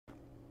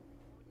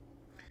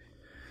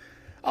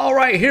All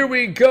right, here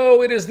we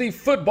go. It is the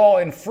Football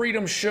and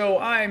Freedom Show.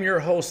 I am your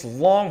host,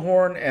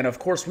 Longhorn, and of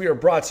course, we are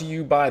brought to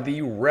you by the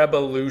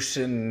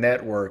Rebelution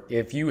Network.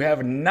 If you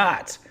have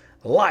not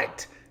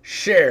liked,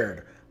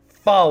 shared,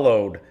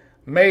 followed,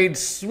 made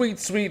sweet,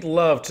 sweet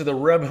love to the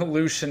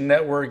Rebelution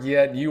Network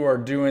yet, you are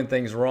doing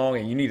things wrong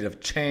and you need to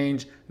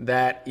change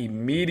that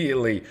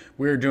immediately.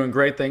 We're doing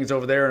great things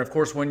over there, and of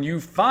course, when you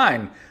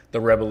find the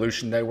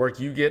Rebelution Network,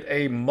 you get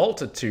a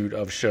multitude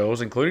of shows,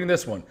 including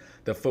this one,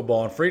 the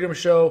Football and Freedom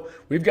Show.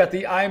 We've got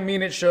the I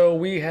Mean It Show.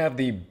 We have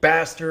the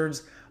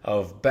Bastards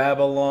of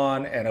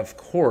Babylon, and of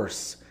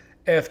course,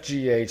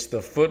 FGH,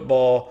 the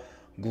Football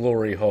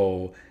Glory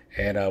Hole.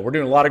 And we're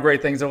doing a lot of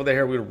great things over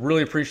there. We'd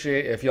really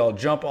appreciate if y'all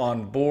jump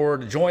on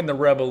board, join the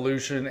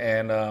Rebelution,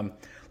 and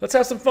let's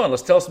have some fun.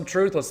 Let's tell some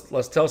truth.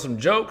 Let's tell some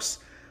jokes.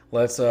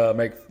 Let's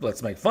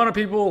make fun of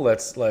people.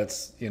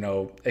 Let's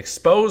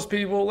expose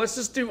people. Let's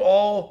just do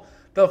all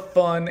the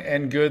fun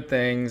and good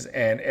things,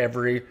 and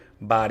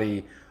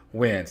everybody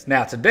wins.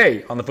 Now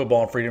today on the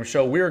Football and Freedom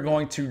Show, we are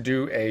going to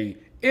do a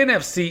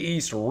NFC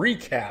East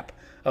recap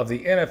of the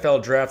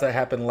NFL draft that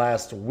happened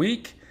last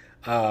week.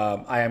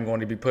 I am going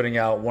to be putting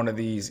out one of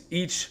these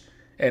each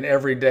and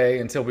every day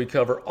until we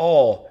cover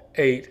all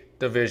 8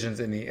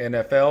 divisions in the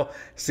NFL.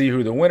 See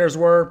who the winners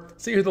were,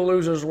 see who the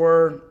losers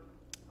were,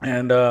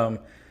 and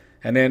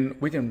then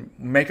we can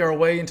make our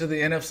way into the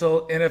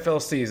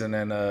NFL season.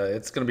 And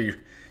it's going to be,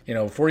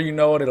 before you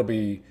know it, it'll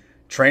be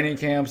training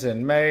camps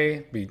in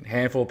May. Be a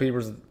handful of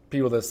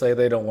people that say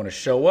they don't want to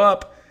show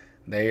up.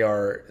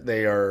 They're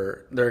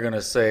going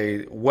to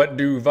say, what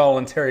do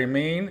voluntary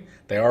mean?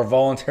 They are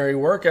voluntary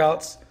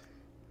workouts.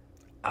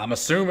 I'm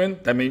assuming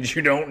that means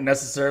you don't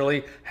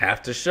necessarily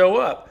have to show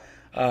up.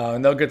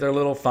 And they'll get their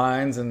little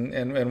fines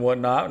and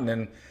whatnot. And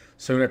then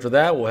soon after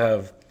that, we'll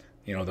have,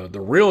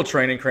 the real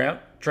training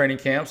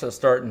camps that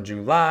start in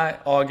July,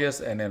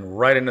 August, and then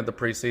right into the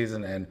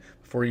preseason. And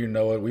before you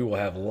know it, we will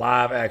have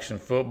live action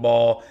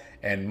football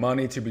and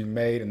money to be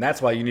made. And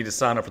that's why you need to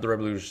sign up for the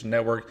Rebelution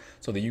Network,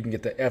 so that you can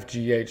get the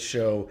FGH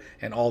show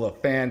and all the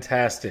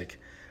fantastic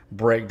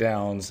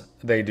breakdowns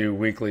they do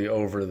weekly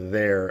over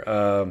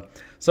there.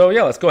 So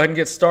yeah, let's go ahead and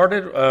get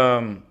started.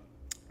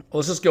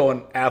 Let's just go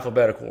in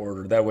alphabetical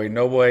order. That way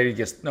nobody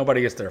gets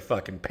their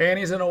fucking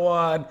panties in a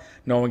wad.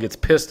 No one gets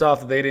pissed off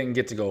that they didn't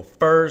get to go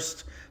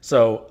first.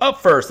 So up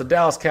first, the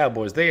Dallas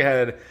Cowboys. They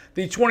had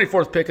the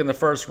 24th pick in the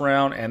first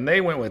round, and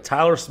they went with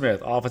Tyler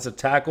Smith, offensive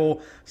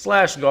tackle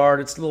 / guard.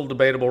 It's a little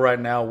debatable right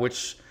now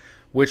which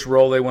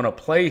role they want to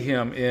play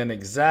him in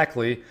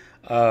exactly.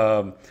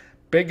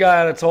 Big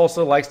guy out of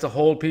Tulsa, likes to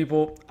hold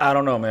people. I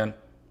don't know, man.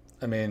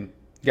 I mean,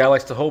 guy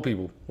likes to hold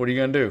people. What are you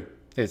going to do?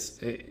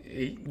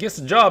 He gets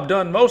the job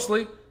done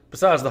mostly,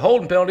 besides the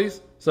holding penalties.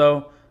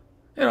 So,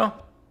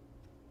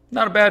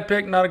 not a bad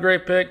pick, not a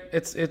great pick.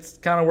 It's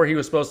kind of where he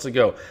was supposed to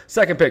go.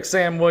 Second pick,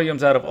 Sam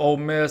Williams out of Ole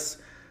Miss.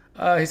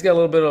 He's got a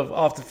little bit of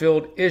off the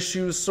field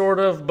issues, sort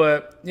of,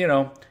 but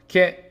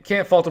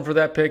can't fault him for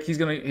that pick. He's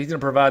gonna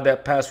provide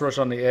that pass rush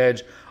on the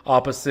edge,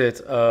 opposite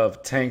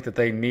of Tank that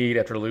they need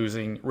after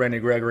losing Randy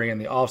Gregory in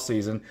the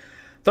offseason.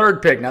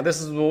 Third pick. Now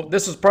this is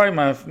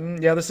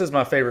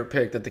my favorite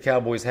pick that the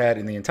Cowboys had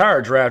in the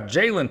entire draft.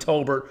 Jalen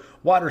Tolbert,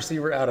 wide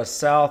receiver out of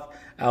South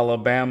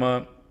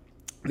Alabama.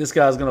 This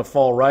guy's going to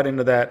fall right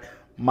into that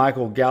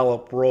Michael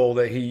Gallup role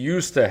that he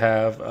used to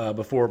have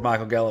before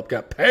Michael Gallup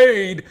got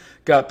paid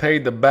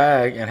the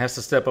bag and has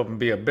to step up and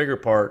be a bigger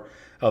part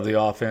of the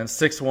offense.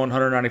 6'1",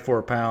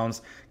 194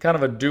 pounds, kind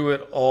of a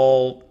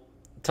do-it-all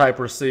type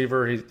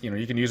receiver.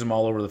 You can use him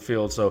all over the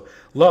field. So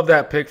love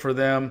that pick for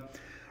them.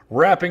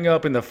 Wrapping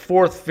up in the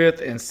 4th,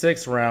 5th, and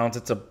 6th rounds,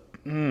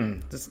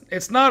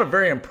 it's not a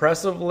very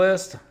impressive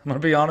list. I'm going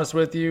to be honest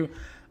with you.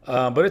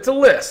 But it's a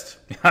list.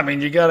 I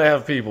mean, you got to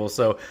have people.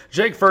 So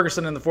Jake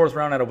Ferguson in the 4th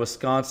round out of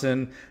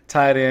Wisconsin,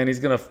 tight end. He's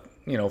going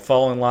to,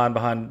 fall in line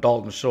behind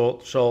Dalton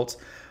Schultz.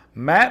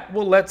 Matt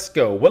let's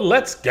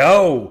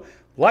go.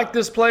 Like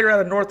this player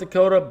out of North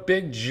Dakota,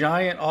 big,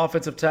 giant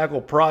offensive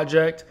tackle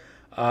project.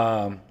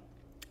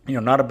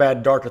 Not a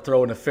bad dart to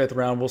throw in the 5th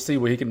round. We'll see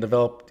what he can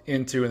develop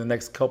into in the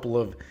next couple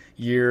of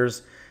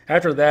years.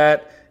 After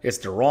that, it's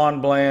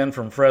Deron Bland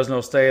from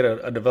Fresno State,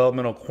 a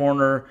developmental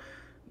corner.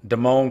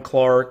 Damone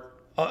Clark.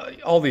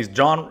 All these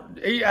John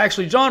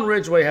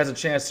Ridgeway has a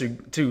chance to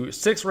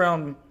 5th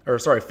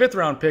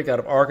round pick out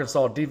of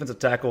Arkansas, defensive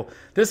tackle.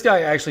 This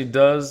guy actually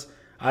does,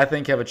 I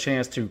think, have a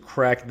chance to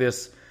crack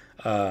this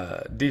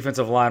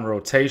defensive line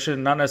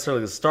rotation. Not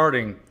necessarily the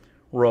starting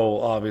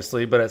role,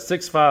 obviously, but at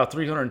 6'5",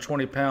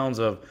 320 pounds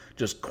of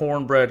just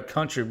cornbread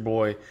country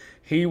boy,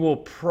 he will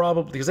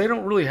probably, because they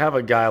don't really have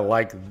a guy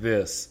like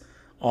this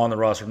on the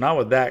roster, not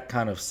with that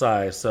kind of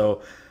size.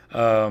 So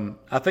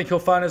I think he'll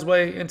find his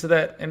way into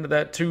that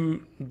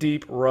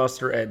 2-deep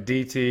roster at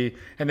DT,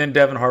 and then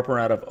Devin Harper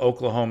out of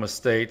Oklahoma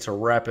State to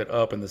wrap it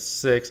up in the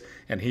 6th.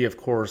 And he, of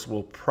course,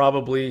 will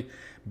probably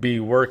be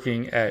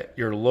working at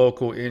your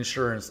local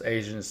insurance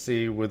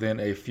agency within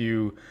a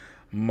few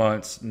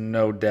months,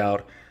 no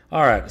doubt.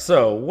 All right,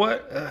 so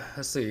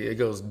let's see. It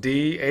goes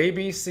D, A,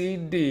 B, C,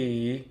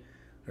 D.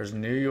 There's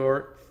New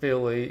York,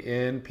 Philly,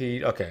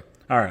 NP. Okay.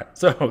 All right.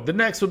 So the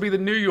next would be the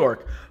New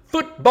York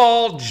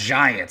Football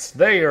Giants.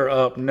 They are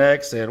up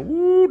next, and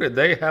woo, did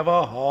they have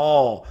a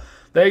haul.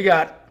 They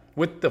got,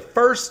 with the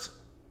first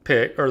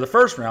pick, or the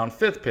first round,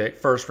 fifth pick,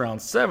 first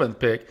round, seventh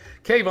pick,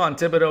 Kayvon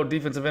Thibodeau,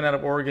 defensive end out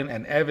of Oregon,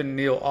 and Evan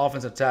Neal,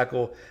 offensive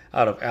tackle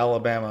out of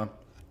Alabama.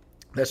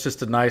 That's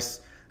just a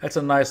nice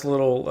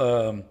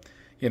little,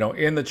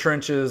 in the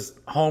trenches,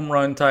 home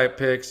run type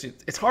picks.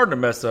 It's hard to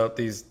mess up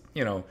these,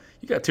 you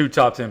got 2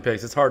 top 10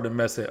 picks. It's hard to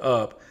mess it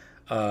up.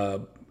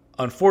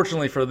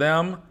 Unfortunately for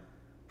them,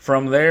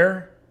 from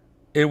there,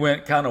 it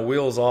went kind of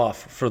wheels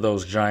off for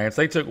those Giants.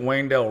 They took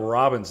Wayndale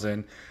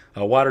Robinson,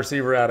 a wide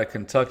receiver out of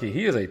Kentucky.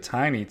 He is a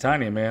tiny,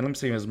 tiny man. Let me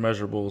see his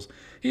measurables.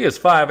 He is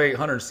 5'8",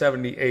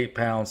 178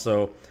 pounds.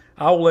 So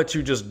I'll let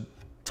you just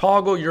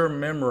toggle your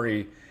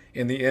memory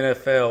in the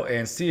NFL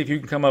and see if you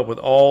can come up with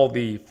all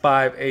the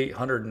 5'8",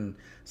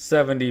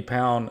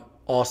 170-pound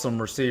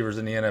awesome receivers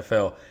in the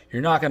NFL.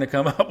 You're not going to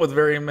come up with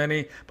very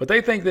many, but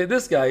they think that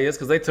this guy is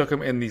because they took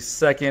him in the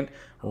second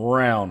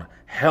round.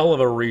 Hell of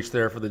a reach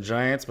there for the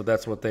Giants, but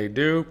that's what they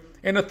do.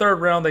 In the third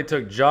round, they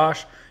took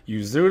Josh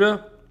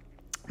Uzuda,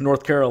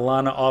 North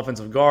Carolina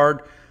offensive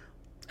guard.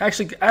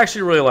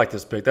 Actually really like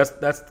this pick.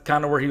 That's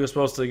kind of where he was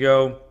supposed to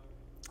go.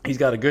 He's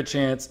got a good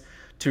chance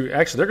to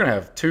actually. They're going to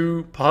have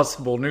 2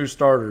 possible new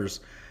starters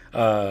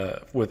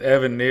with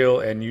Evan Neal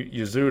and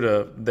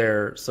Uzuda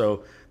there.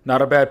 So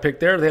not a bad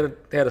pick there.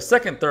 They had a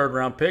second, third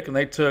round pick, and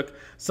they took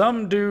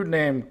some dude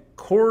named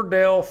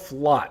Cordell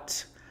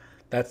Flott.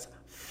 That's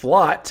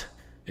Flott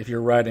if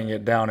you're writing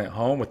it down at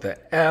home with the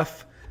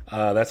F.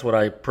 That's what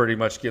I pretty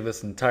much give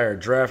this entire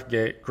draft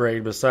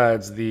grade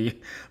besides the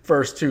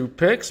first 2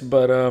 picks.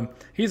 But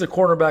he's a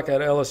cornerback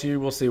at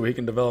LSU. We'll see what he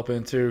can develop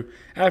into.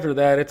 After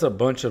that, it's a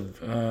bunch of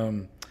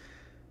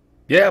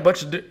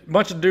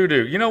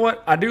doo-doo. You know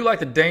what? I do like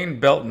the Dane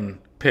Belton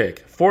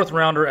pick. 4th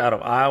rounder out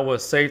of Iowa,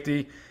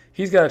 safety.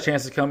 He's got a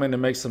chance to come in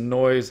and make some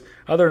noise.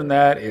 Other than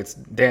that, it's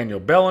Daniel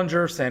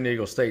Bellinger, San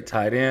Diego State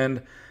tight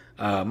end.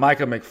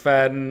 Micah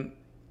McFadden,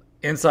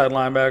 inside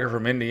linebacker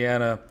from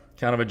Indiana,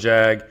 kind of a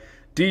jag.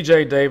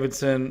 DJ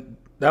Davidson,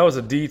 that was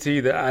a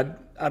DT that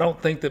I don't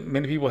think that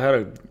many people had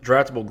a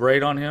draftable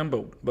grade on him,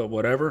 but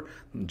whatever.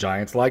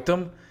 Giants liked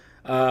him.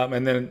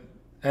 And then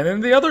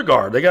the other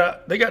guard, they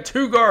got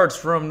 2 guards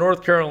from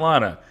North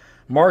Carolina,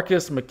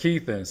 Marcus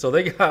McKeithen. So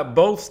they got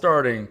both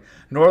starting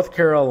North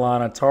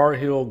Carolina Tar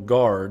Heel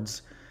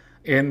guards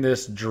in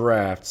this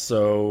draft.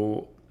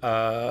 So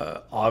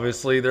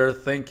obviously they're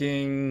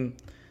thinking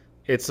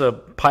it's a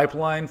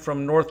pipeline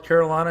from North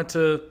Carolina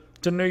to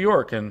New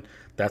York, and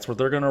that's what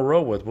they're going to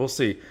roll with. We'll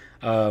see.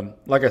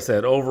 Like I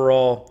said,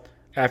 overall,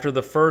 after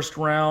the first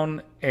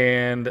round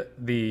and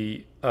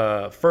the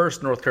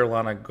first North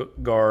Carolina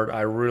guard,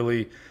 I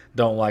really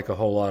don't like a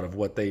whole lot of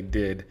what they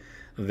did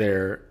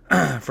there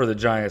for the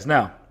Giants.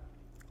 Now,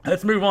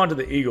 let's move on to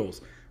the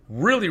Eagles.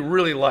 Really,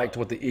 really liked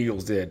what the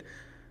Eagles did.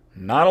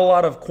 Not a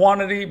lot of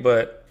quantity,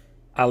 but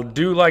I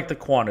do like the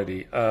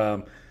quantity.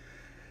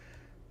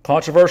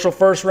 Controversial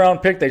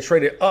first-round pick. They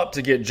traded up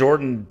to get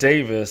Jordan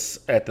Davis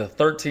at the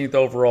 13th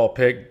overall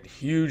pick.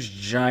 Huge,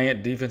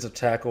 giant defensive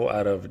tackle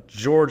out of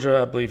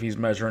Georgia. I believe he's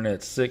measuring at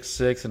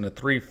 6'6" in the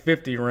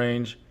 350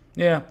 range.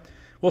 Yeah,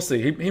 we'll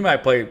see. He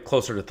might play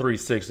closer to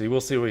 360.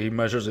 We'll see what he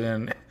measures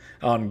in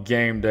on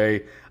game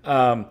day.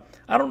 I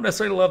don't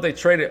necessarily love they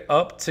traded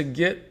up to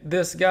get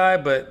this guy,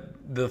 but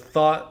the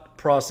thought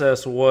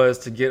process was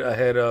to get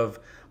ahead of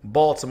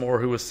Baltimore,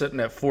 who was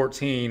sitting at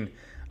 14,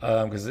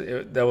 because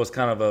that was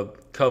kind of a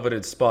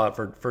coveted spot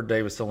for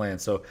Davis to land.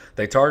 So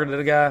they targeted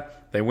a guy.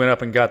 They went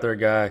up and got their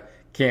guy.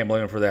 Can't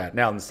blame them for that.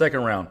 Now, in the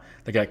second round,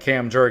 they got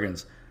Cam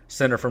Jurgens,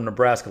 center from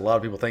Nebraska. A lot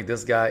of people think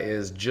this guy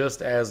is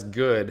just as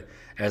good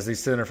as the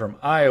center from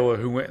Iowa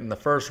who went in the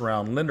first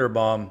round,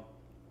 Linderbaum.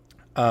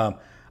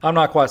 I'm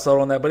not quite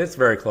sold on that, but it's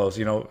very close.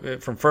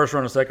 From first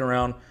round to second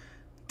round,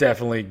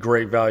 definitely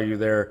great value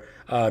there.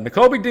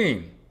 Nakobe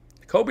Dean.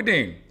 A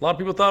lot of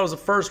people thought it was a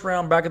first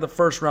round. Back at the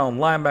first round,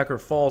 linebacker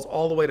falls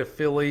all the way to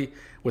Philly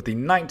with the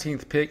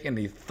 19th pick in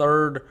the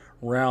third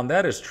round.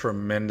 That is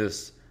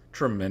tremendous,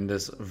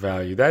 tremendous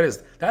value.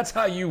 That's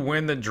how you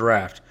win the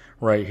draft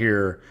right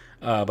here,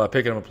 by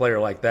picking up a player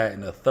like that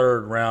in the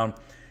third round.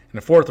 In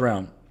the fourth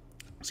round,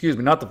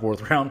 not the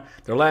fourth round.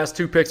 Their last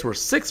 2 picks were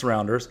 6th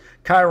rounders.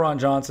 Kyron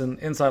Johnson,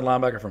 inside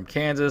linebacker from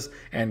Kansas,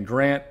 and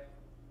Grant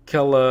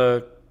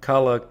Kalakatik.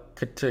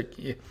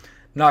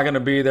 Not going to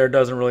be there.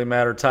 Doesn't really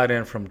matter. Tight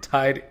end from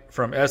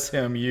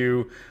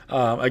SMU.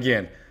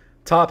 Again,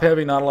 top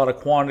heavy, not a lot of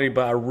quantity,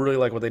 but I really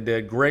like what they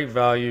did. Great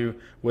value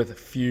with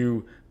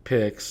few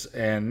picks.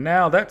 And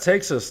now that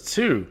takes us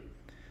to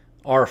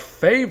our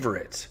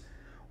favorite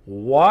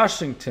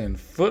Washington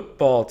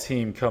football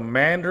team,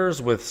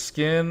 Commanders with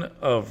skin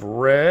of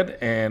red,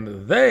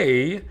 and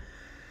they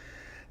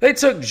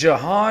took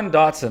Jahan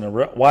Dotson,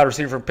 a wide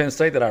receiver from Penn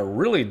State that I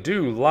really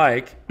do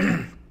like.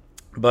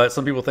 But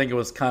some people think it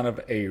was kind of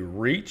a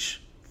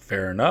reach.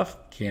 Fair enough.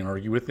 Can't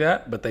argue with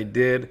that. But they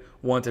did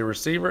want a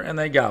receiver, and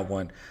they got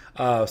one.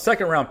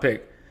 Second round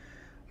pick,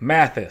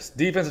 Mathis,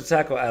 defensive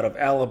tackle out of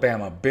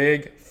Alabama.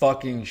 Big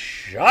fucking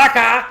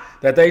shocker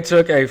that they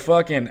took a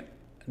fucking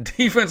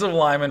defensive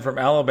lineman from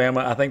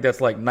Alabama. I think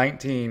that's like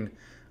 19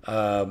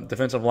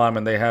 defensive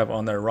linemen they have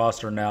on their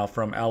roster now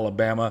from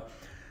Alabama.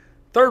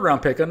 Third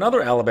round pick,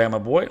 another Alabama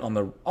boy on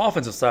the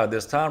offensive side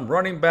this time.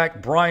 Running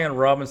back Brian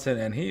Robinson,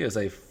 and he is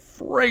a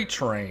freight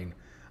train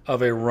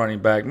of a running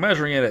back,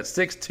 measuring in at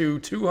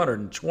 6'2",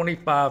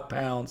 225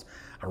 pounds.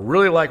 I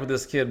really like what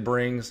this kid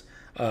brings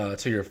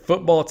to your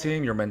football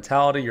team, your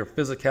mentality, your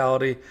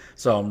physicality.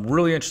 So I'm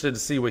really interested to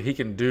see what he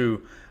can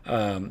do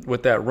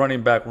with that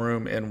running back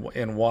room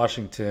in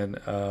Washington.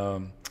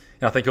 And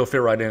I think he'll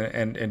fit right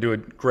in and do a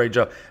great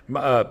job.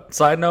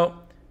 Side note,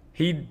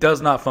 he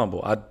does not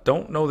fumble. I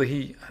don't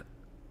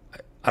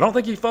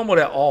think he fumbled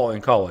at all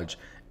in college.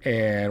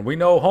 And we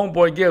know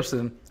homeboy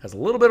Gibson has a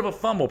little bit of a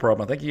fumble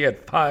problem. I think he had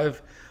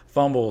 5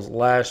 fumbles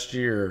last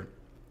year.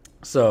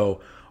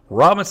 So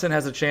Robinson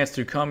has a chance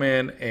to come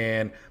in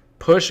and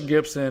push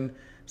Gibson,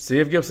 see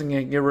if Gibson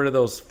can get rid of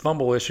those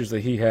fumble issues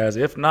that he has.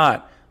 If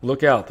not,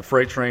 look out. The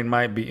freight train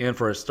might be in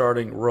for a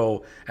starting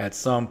role at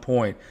some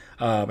point.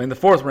 In the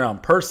 4th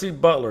round, Percy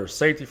Butler,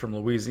 safety from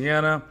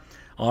Louisiana.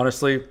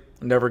 Honestly,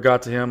 never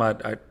got to him.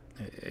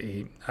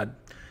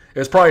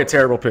 It's probably a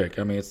terrible pick.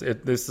 I mean,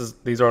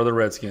 these are the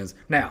Redskins.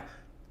 Now,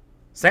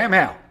 Sam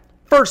Howell,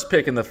 first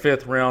pick in the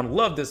 5th round.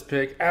 Love this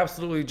pick.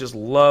 Absolutely just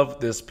love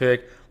this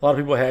pick. A lot of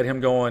people had him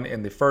going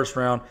in the 1st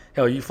round.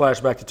 Hell, you flash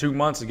back to 2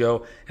 months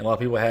ago, and a lot of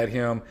people had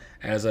him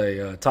as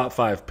a top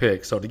 5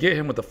 pick. So to get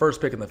him with the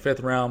first pick in the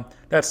 5th round,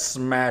 that's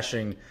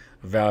smashing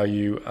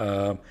value.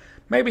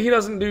 Maybe he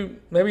doesn't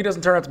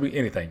turn out to be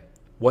anything.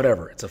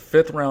 Whatever. It's a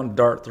 5th round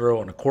dart throw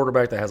on a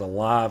quarterback that has a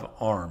live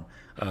arm.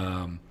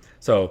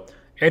 So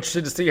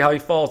interested to see how he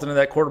falls into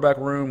that quarterback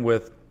room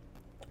with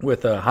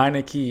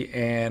Heineke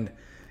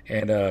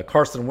and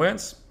Carson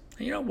Wentz.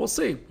 We'll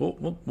see.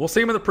 We'll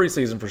see him in the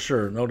preseason for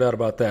sure. No doubt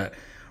about that.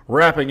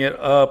 Wrapping it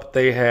up,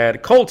 they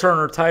had Cole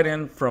Turner, tight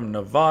end from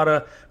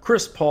Nevada.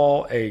 Chris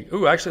Paul, I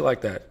actually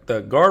like that.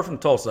 The guard from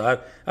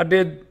Tulsa. I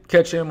did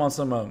catch him on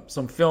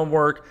some film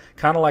work.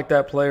 Kind of like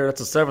that player.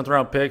 That's a 7th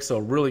round pick, so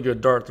really good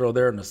dart throw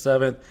there in the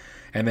 7th.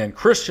 And then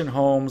Christian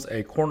Holmes,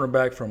 a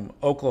cornerback from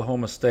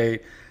Oklahoma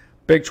State.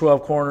 Big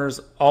 12 corners.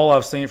 All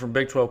I've seen from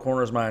Big 12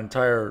 corners my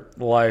entire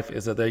life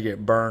is that they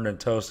get burned and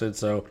toasted.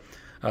 So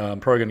I'm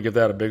probably going to give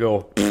that a big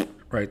old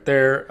right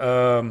there.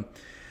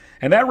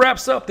 And that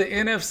wraps up the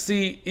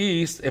NFC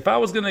East. If I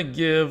was going to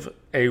give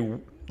a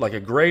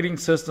grading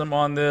system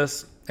on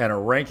this and a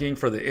ranking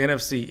for the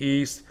NFC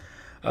East,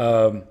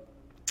 I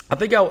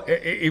think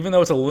even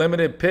though it's a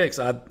limited picks,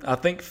 I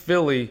think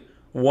Philly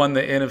won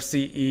the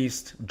NFC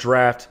East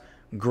draft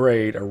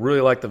grade. I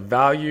really like the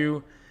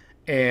value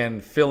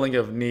and filling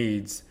of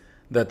needs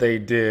that they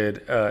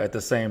did at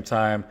the same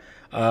time.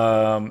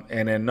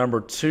 And then number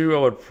 2, I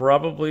would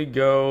probably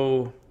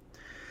go,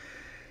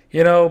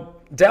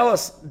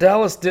 Dallas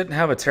didn't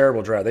have a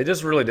terrible draft. They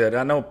just really did.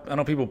 I know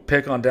people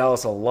pick on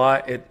Dallas a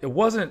lot. It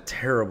wasn't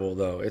terrible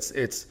though.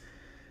 It's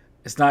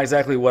not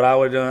exactly what I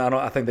would have done.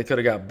 I think they could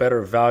have got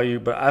better value,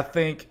 but I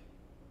think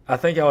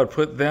I would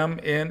put them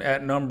in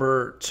at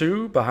number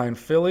 2 behind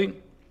Philly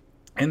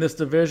in this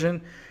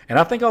division. And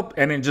I think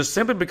then just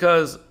simply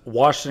because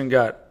Washington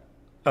got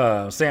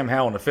Sam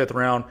Howell in the 5th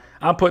round,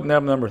 I'm putting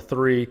them number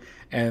 3.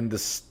 And the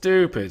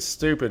stupid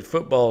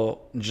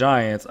football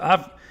Giants,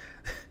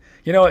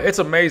 it's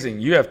amazing.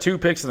 You have 2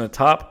 picks in the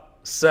top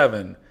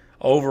 7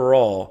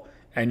 overall,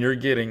 and you're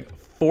getting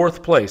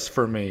 4th place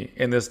for me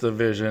in this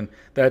division.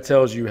 That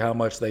tells you how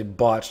much they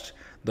botched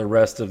the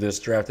rest of this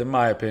draft, in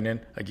my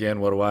opinion. Again,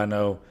 what do I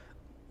know?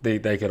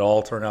 They could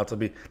all turn out to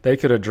be. They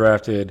could have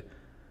drafted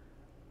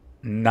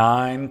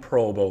 9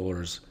 Pro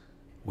Bowlers.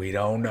 We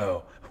don't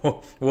know.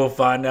 We'll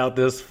find out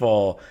this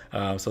fall.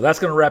 So that's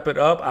going to wrap it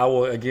up. I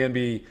will, again,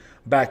 be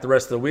back the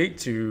rest of the week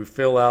to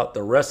fill out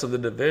the rest of the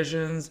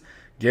divisions,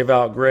 give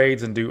out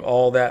grades, and do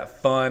all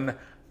that fun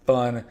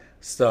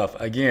stuff.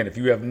 Again, if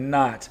you have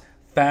not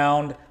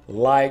found,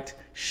 liked,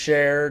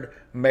 shared,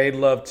 made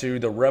love to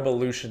the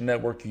Rebelution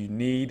Network, you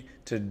need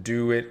to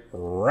do it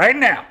right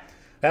now.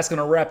 That's going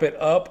to wrap it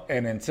up.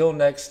 And until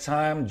next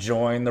time,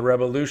 join the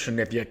Rebelution.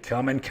 If you're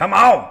coming, come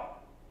on.